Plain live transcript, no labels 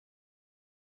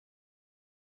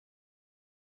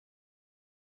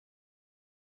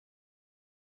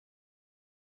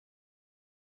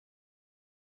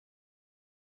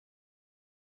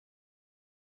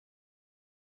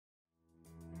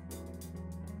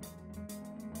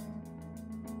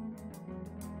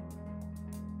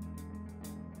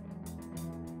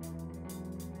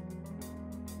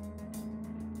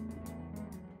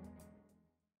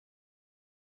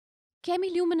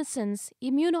Chemiluminescence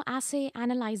Immunoassay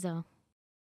Analyzer.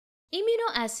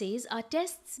 Immunoassays are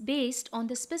tests based on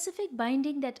the specific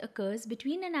binding that occurs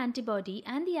between an antibody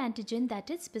and the antigen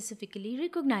that it specifically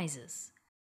recognizes.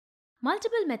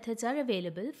 Multiple methods are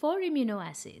available for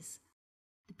immunoassays.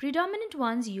 The predominant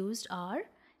ones used are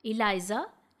ELISA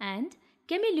and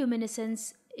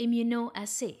Chemiluminescence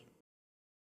Immunoassay.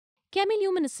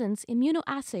 Chemiluminescence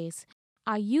immunoassays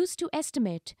are used to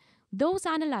estimate those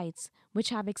analytes which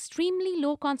have extremely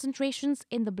low concentrations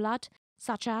in the blood,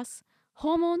 such as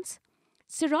hormones,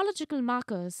 serological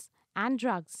markers, and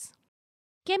drugs.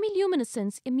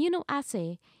 Chemiluminescence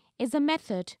immunoassay is a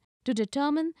method to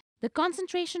determine the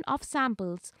concentration of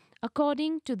samples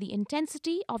according to the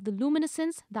intensity of the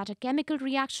luminescence that a chemical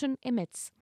reaction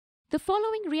emits. The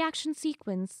following reaction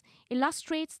sequence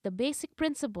illustrates the basic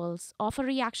principles of a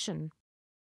reaction.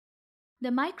 The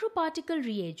microparticle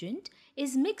reagent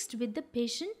is mixed with the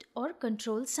patient or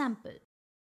control sample.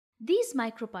 These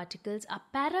microparticles are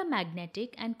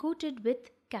paramagnetic and coated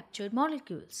with captured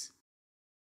molecules.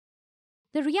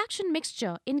 The reaction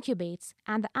mixture incubates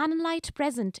and the analyte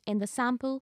present in the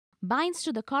sample binds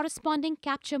to the corresponding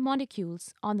capture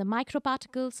molecules on the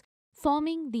microparticles,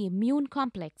 forming the immune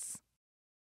complex.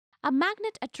 A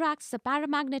magnet attracts the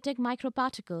paramagnetic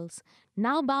microparticles,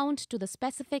 now bound to the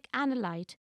specific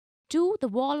analyte, to the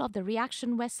wall of the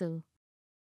reaction vessel.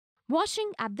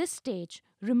 Washing at this stage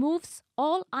removes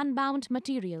all unbound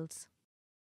materials.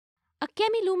 A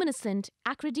chemiluminescent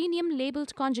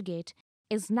acridinium-labeled conjugate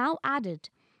is now added,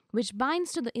 which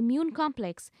binds to the immune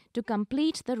complex to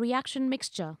complete the reaction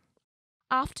mixture.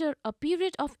 After a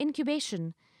period of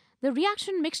incubation, the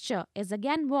reaction mixture is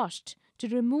again washed to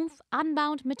remove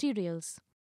unbound materials.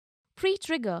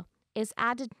 Pre-trigger is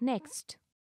added next.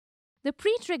 The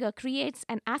pre-trigger creates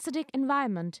an acidic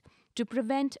environment to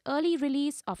prevent early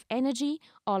release of energy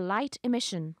or light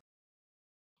emission.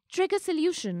 Trigger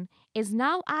solution is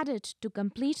now added to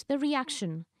complete the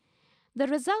reaction. The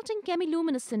resulting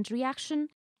chemiluminescent reaction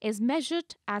is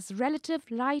measured as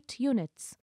relative light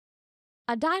units.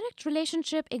 A direct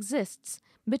relationship exists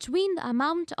between the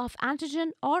amount of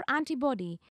antigen or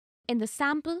antibody in the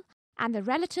sample and the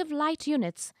relative light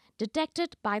units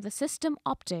detected by the system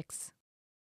optics.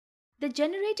 The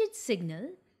generated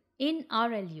signal in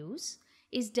RLUs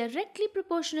is directly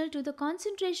proportional to the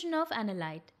concentration of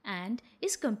analyte and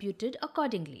is computed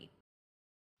accordingly.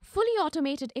 Fully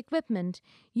automated equipment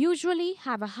usually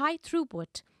have a high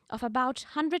throughput of about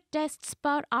 100 tests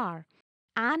per hour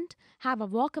and have a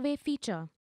walk-away feature.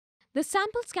 The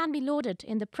samples can be loaded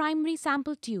in the primary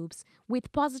sample tubes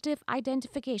with positive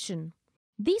identification.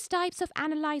 These types of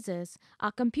analyzers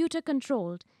are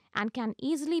computer-controlled and can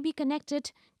easily be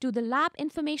connected to the lab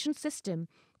information system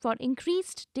for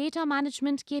increased data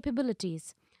management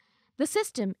capabilities. The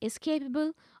system is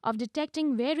capable of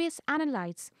detecting various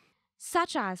analytes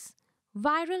such as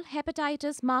viral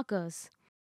hepatitis markers,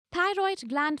 thyroid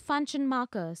gland function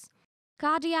markers,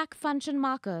 cardiac function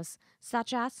markers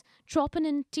such as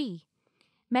troponin T,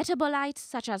 metabolites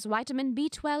such as vitamin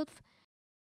B12.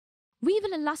 We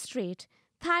will illustrate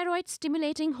thyroid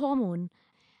stimulating hormone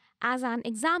as an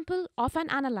example of an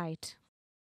analyte.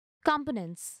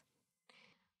 Components.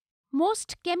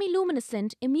 Most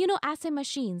chemiluminescent immunoassay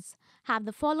machines have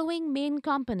the following main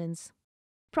components.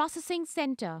 Processing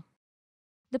center.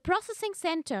 The processing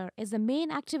center is the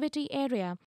main activity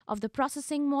area of the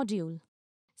processing module.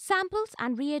 Samples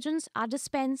and reagents are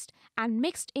dispensed and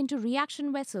mixed into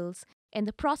reaction vessels in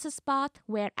the process path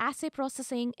where assay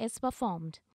processing is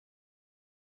performed.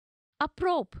 A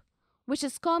probe, which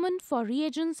is common for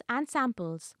reagents and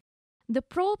samples. The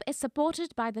probe is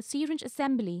supported by the syringe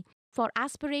assembly for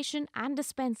aspiration and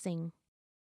dispensing.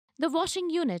 The washing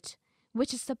unit,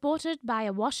 which is supported by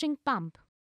a washing pump.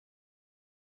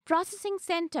 Processing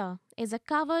center is a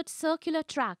covered circular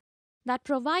track that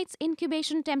provides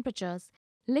incubation temperatures,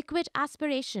 liquid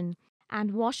aspiration,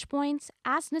 and wash points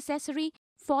as necessary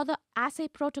for the assay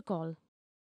protocol.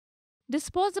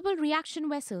 Disposable reaction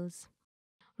vessels.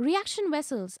 Reaction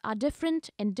vessels are different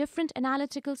in different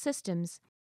analytical systems.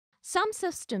 Some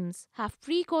systems have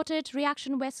pre-coated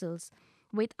reaction vessels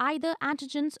with either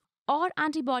antigens or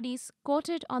antibodies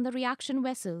coated on the reaction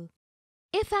vessel.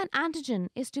 If an antigen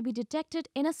is to be detected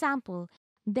in a sample,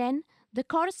 then the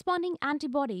corresponding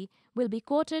antibody will be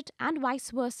coated and vice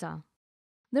versa.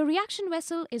 The reaction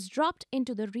vessel is dropped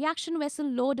into the reaction vessel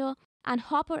loader and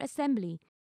hopper assembly,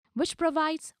 which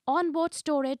provides onboard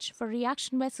storage for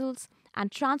reaction vessels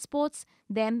and transports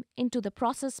them into the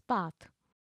process path.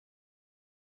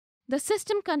 The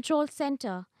System Control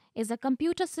Center is a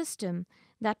computer system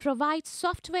that provides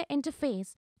software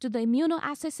interface to the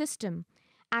immunoassay system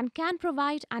and can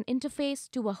provide an interface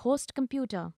to a host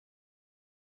computer.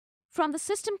 From the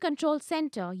System Control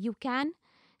Center, you can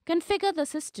configure the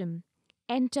system,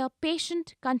 enter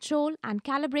patient, control, and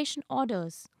calibration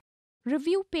orders,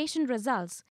 review patient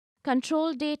results,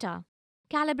 control data,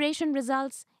 calibration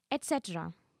results,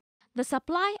 etc. The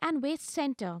Supply and Waste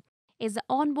Center is the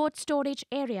onboard storage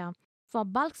area for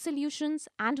bulk solutions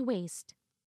and waste.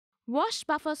 Wash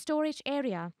Buffer Storage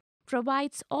Area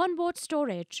provides onboard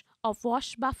storage of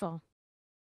wash buffer.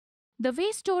 The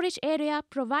Waste Storage Area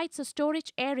provides a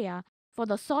storage area for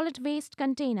the solid waste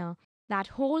container that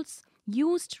holds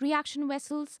used reaction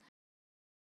vessels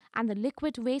and the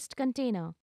liquid waste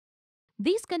container.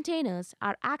 These containers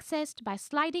are accessed by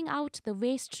sliding out the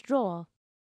waste drawer.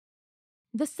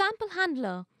 The Sample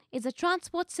Handler is a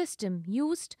transport system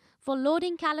used for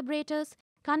loading calibrators,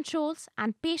 controls,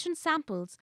 and patient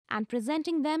samples and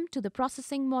presenting them to the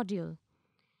processing module.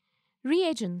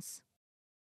 Reagents.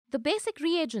 The basic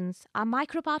reagents are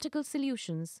microparticle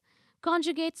solutions,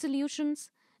 conjugate solutions,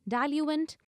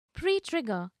 diluent,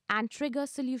 pre-trigger, and trigger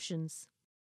solutions.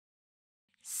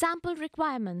 Sample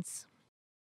requirements.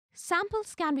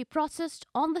 Samples can be processed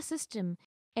on the system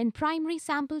in primary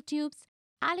sample tubes,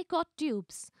 aliquot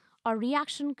tubes, or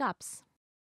reaction cups.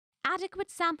 Adequate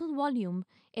sample volume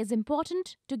is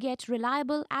important to get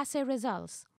reliable assay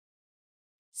results.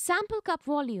 Sample cup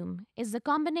volume is the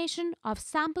combination of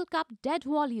sample cup dead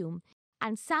volume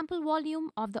and sample volume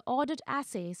of the ordered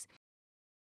assays,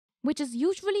 which is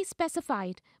usually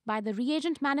specified by the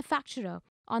reagent manufacturer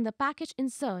on the package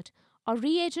insert or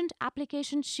reagent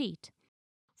application sheet.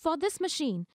 For this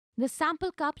machine, the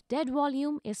sample cup dead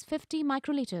volume is 50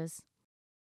 microliters.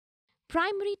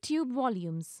 Primary tube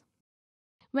volumes.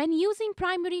 When using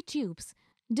primary tubes,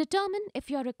 determine if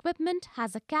your equipment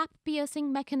has a cap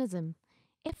piercing mechanism.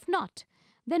 If not,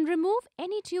 then remove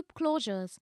any tube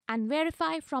closures and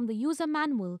verify from the user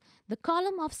manual the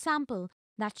column of sample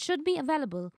that should be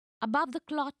available above the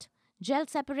clot, gel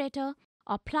separator,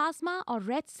 or plasma or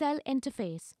red cell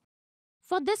interface.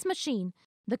 For this machine,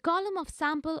 the column of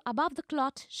sample above the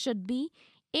clot should be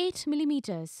 8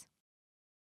 mm.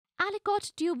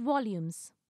 Aliquot tube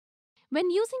volumes. When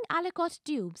using aliquot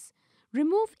tubes,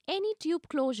 remove any tube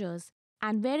closures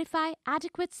and verify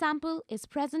adequate sample is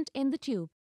present in the tube.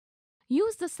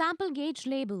 Use the sample gauge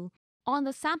label on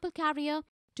the sample carrier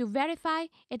to verify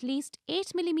at least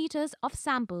 8 mm of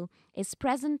sample is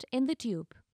present in the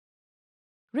tube.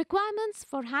 Requirements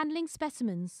for handling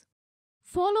specimens.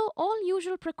 Follow all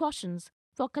usual precautions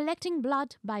for collecting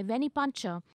blood by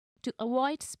venipuncture to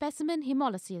avoid specimen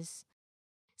hemolysis.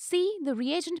 See the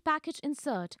reagent package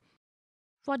insert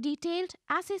for detailed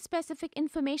assay-specific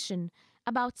information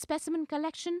about specimen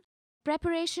collection,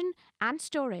 preparation, and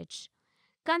storage.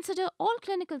 Consider all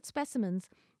clinical specimens,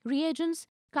 reagents,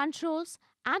 controls,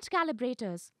 and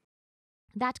calibrators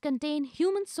that contain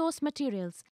human source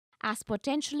materials as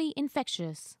potentially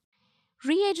infectious.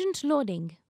 Reagent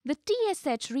loading. The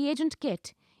TSH reagent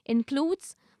kit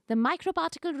includes the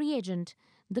microparticle reagent,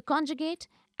 the conjugate,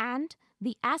 and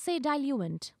the assay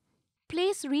diluent.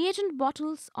 Place reagent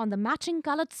bottles on the matching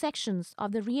colored sections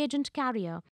of the reagent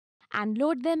carrier and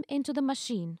load them into the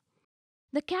machine.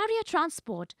 The carrier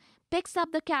transport picks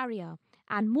up the carrier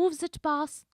and moves it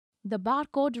past the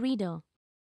barcode reader.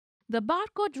 The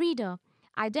barcode reader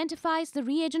identifies the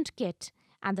reagent kit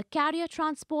and the carrier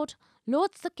transport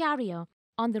loads the carrier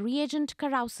on the reagent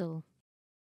carousel.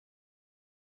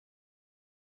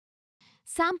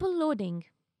 Sample loading.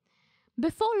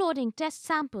 Before loading test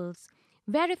samples,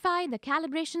 verify the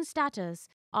calibration status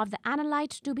of the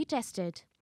analyte to be tested.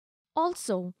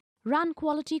 Also, run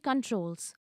quality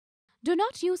controls. Do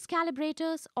not use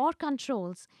calibrators or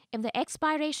controls if the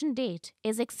expiration date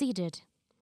is exceeded.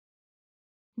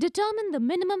 Determine the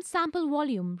minimum sample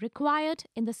volume required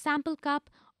in the sample cup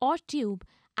or tube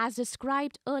as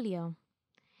described earlier.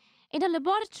 In a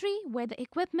laboratory where the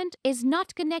equipment is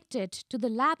not connected to the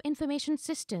lab information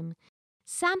system,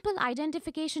 sample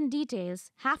identification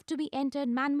details have to be entered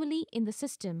manually in the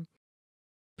system.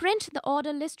 Print the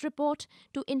order list report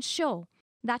to ensure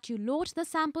that you load the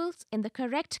samples in the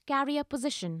correct carrier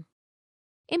position.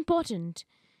 Important: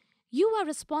 you are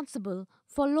responsible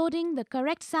for loading the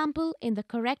correct sample in the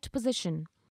correct position.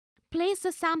 Place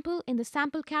the sample in the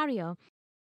sample carrier.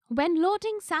 When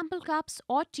loading sample cups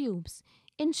or tubes,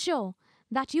 ensure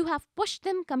that you have pushed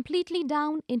them completely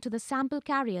down into the sample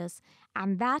carriers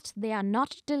and that they are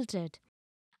not tilted.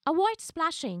 Avoid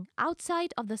splashing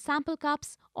outside of the sample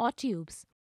cups or tubes.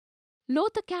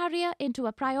 Load the carrier into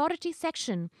a priority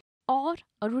section or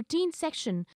a routine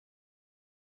section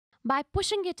by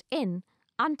pushing it in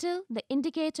until the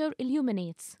indicator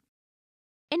illuminates.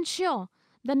 Ensure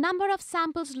The number of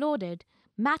samples loaded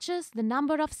matches the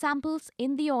number of samples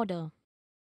in the order.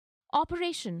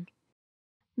 Operation.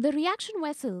 The reaction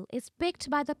vessel is picked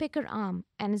by the picker arm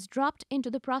and is dropped into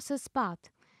the process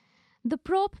path. The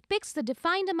probe picks the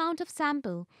defined amount of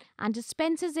sample and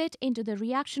dispenses it into the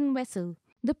reaction vessel.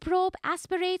 The probe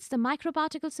aspirates the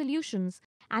microparticle solutions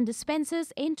and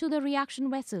dispenses into the reaction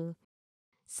vessel.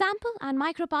 Sample and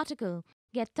microparticle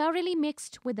get thoroughly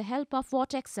mixed with the help of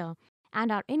vortexer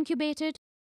and are incubated.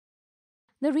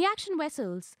 The reaction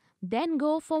vessels then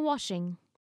go for washing.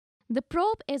 The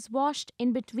probe is washed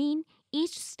in between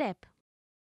each step.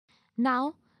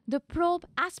 Now, the probe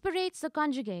aspirates the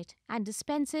conjugate and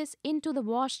dispenses into the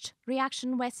washed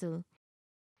reaction vessel.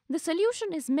 The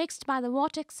solution is mixed by the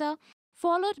vortexer,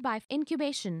 followed by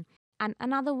incubation and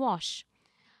another wash.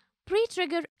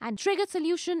 Pre-trigger and trigger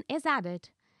solution is added.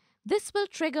 This will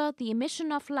trigger the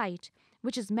emission of light,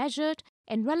 which is measured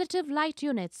in relative light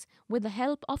units with the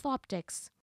help of optics.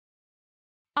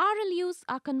 RLUs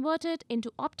are converted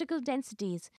into optical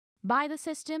densities by the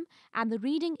system and the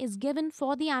reading is given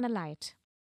for the analyte.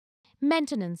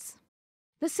 Maintenance.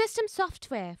 The system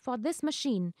software for this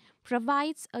machine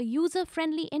provides a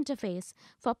user-friendly interface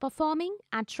for performing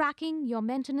and tracking your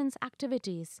maintenance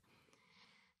activities.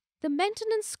 The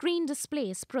maintenance screen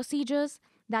displays procedures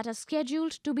that are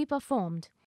scheduled to be performed.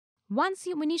 Once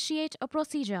you initiate a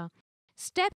procedure,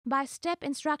 step-by-step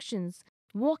instructions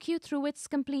walk you through its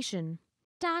completion.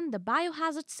 Understand the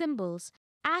biohazard symbols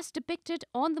as depicted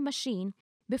on the machine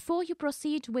before you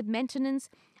proceed with maintenance,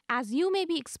 as you may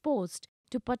be exposed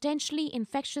to potentially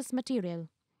infectious material.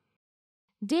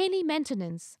 Daily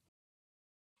maintenance.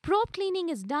 Probe cleaning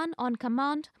is done on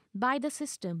command by the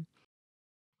system.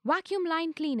 Vacuum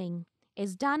line cleaning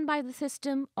is done by the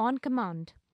system on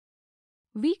command.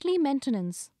 Weekly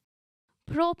maintenance.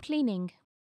 Probe cleaning.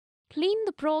 Clean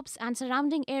the probes and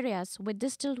surrounding areas with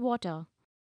distilled water.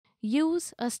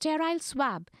 Use a sterile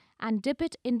swab and dip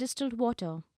it in distilled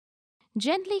water.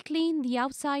 Gently clean the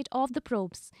outside of the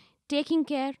probes, taking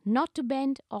care not to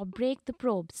bend or break the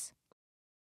probes.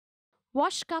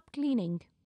 Wash cup cleaning.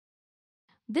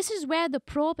 This is where the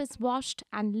probe is washed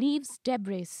and leaves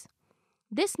debris.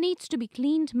 This needs to be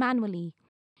cleaned manually.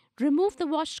 Remove the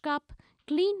wash cup,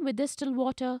 clean with distilled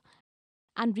water,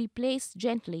 and replace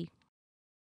gently.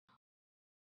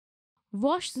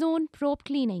 Wash zone probe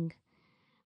cleaning.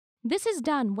 This is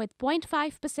done with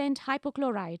 0.5%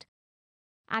 hypochlorite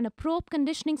and a probe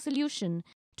conditioning solution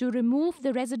to remove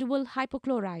the residual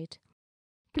hypochlorite.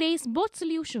 Place both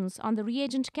solutions on the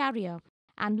reagent carrier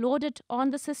and load it on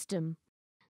the system.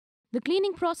 The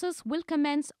cleaning process will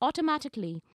commence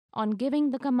automatically on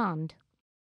giving the command.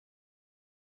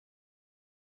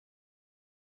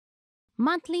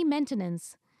 Monthly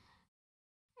maintenance.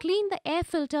 Clean the air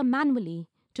filter manually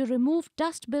to remove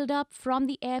dust buildup from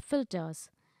the air filters.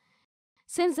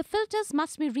 Since the filters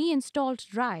must be reinstalled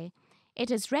dry, it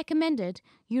is recommended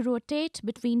you rotate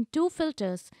between two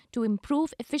filters to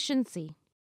improve efficiency.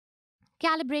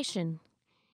 Calibration.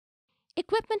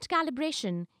 Equipment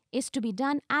calibration is to be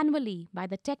done annually by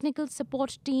the technical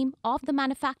support team of the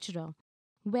manufacturer,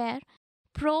 where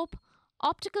probe,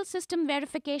 optical system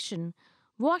verification,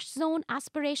 wash zone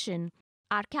aspiration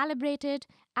are calibrated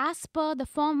as per the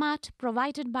format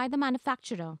provided by the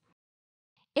manufacturer.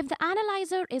 If the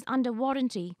analyzer is under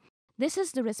warranty, this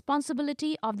is the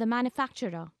responsibility of the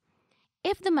manufacturer.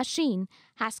 If the machine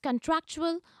has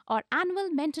contractual or annual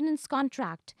maintenance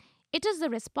contract, it is the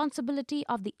responsibility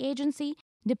of the agency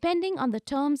depending on the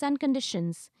terms and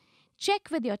conditions. Check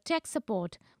with your tech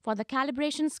support for the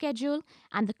calibration schedule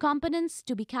and the components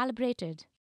to be calibrated.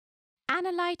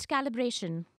 Analyte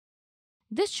calibration.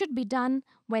 This should be done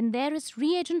when there is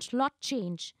reagent lot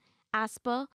change as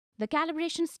per the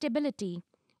calibration stability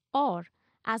or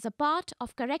as a part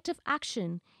of corrective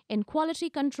action in quality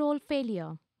control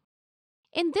failure.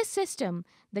 In this system,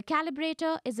 the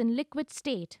calibrator is in liquid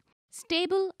state,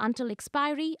 stable until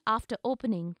expiry after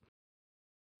opening.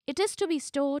 It is to be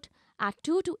stored at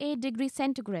 2 to 8 degrees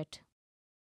centigrade.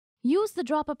 Use the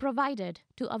dropper provided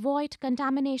to avoid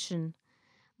contamination.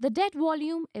 The dead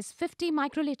volume is 50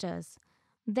 microliters.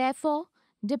 Therefore,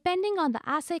 depending on the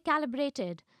assay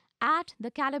calibrated, add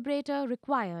the calibrator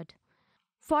required.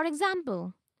 For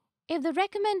example, if the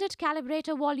recommended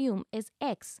calibrator volume is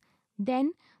X,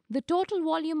 then the total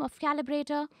volume of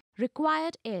calibrator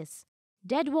required is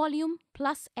dead volume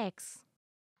plus X.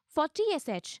 For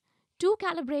TSH, 2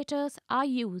 calibrators are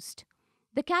used.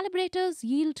 The calibrators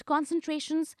yield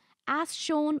concentrations as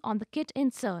shown on the kit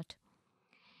insert.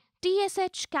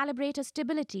 TSH calibrator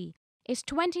stability is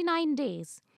 29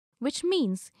 days, which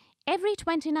means every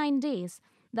 29 days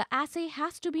the assay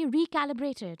has to be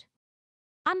recalibrated.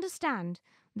 Understand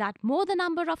that more the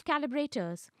number of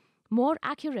calibrators, more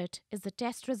accurate is the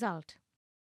test result.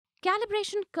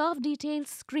 Calibration curve details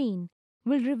screen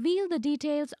will reveal the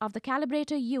details of the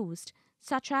calibrator used,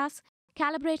 such as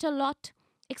calibrator lot,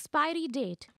 expiry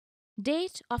date,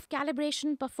 date of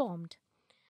calibration performed.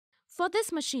 For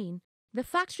this machine, the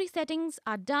factory settings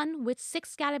are done with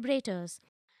 6 calibrators,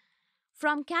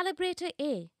 from calibrator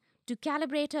A to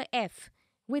calibrator F,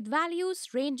 with values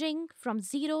ranging from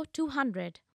 0 to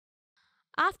 100.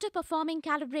 After performing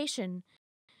calibration,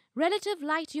 relative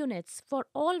light units for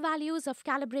all values of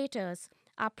calibrators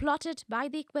are plotted by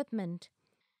the equipment.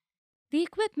 The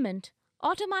equipment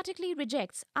automatically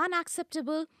rejects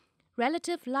unacceptable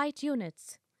relative light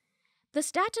units. The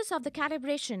status of the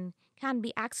calibration can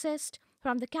be accessed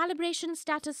from the calibration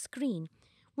status screen,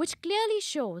 which clearly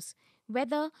shows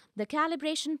whether the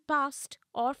calibration passed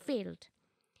or failed.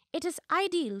 It is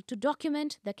ideal to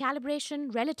document the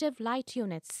calibration relative light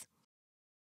units.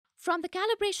 From the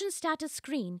calibration status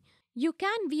screen, you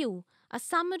can view a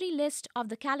summary list of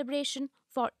the calibration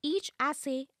for each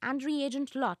assay and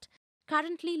reagent lot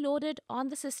currently loaded on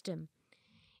the system.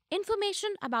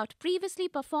 Information about previously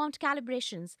performed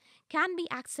calibrations can be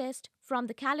accessed from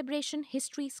the calibration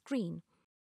history screen.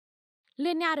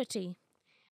 Linearity.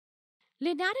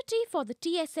 Linearity for the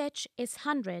TSH is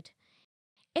 100.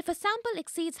 If a sample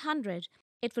exceeds 100,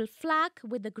 it will flag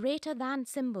with the greater than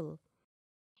symbol.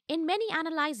 In many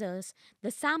analyzers,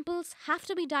 the samples have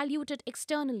to be diluted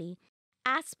externally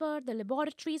as per the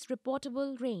laboratory's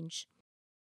reportable range.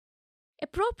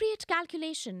 Appropriate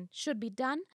calculation should be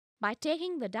done by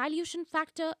taking the dilution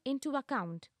factor into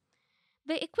account.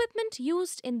 The equipment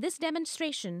used in this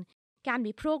demonstration can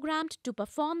be programmed to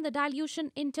perform the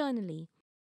dilution internally.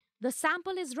 The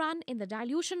sample is run in the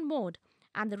dilution mode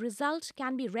and the result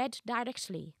can be read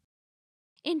directly.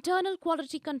 Internal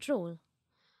quality control.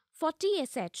 For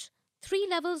TSH, 3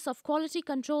 levels of quality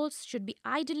controls should be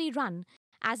ideally run,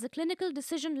 as the clinical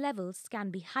decision levels can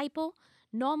be hypo,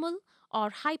 normal, or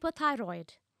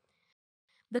hyperthyroid.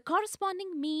 The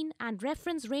corresponding mean and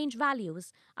reference range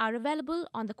values are available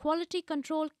on the quality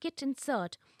control kit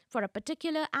insert for a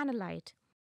particular analyte.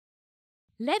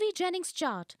 Levy-Jennings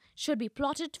chart should be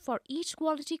plotted for each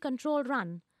quality control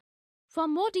run. For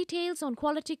more details on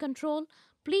quality control,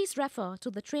 please refer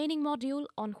to the training module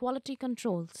on quality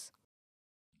controls.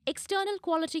 External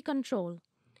quality control.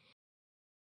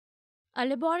 A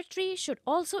laboratory should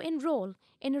also enroll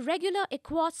in a regular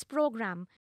EQUAS program,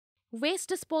 waste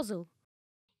disposal.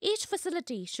 Each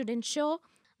facility should ensure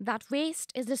that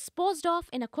waste is disposed of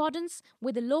in accordance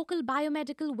with the local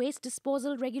biomedical waste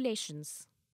disposal regulations.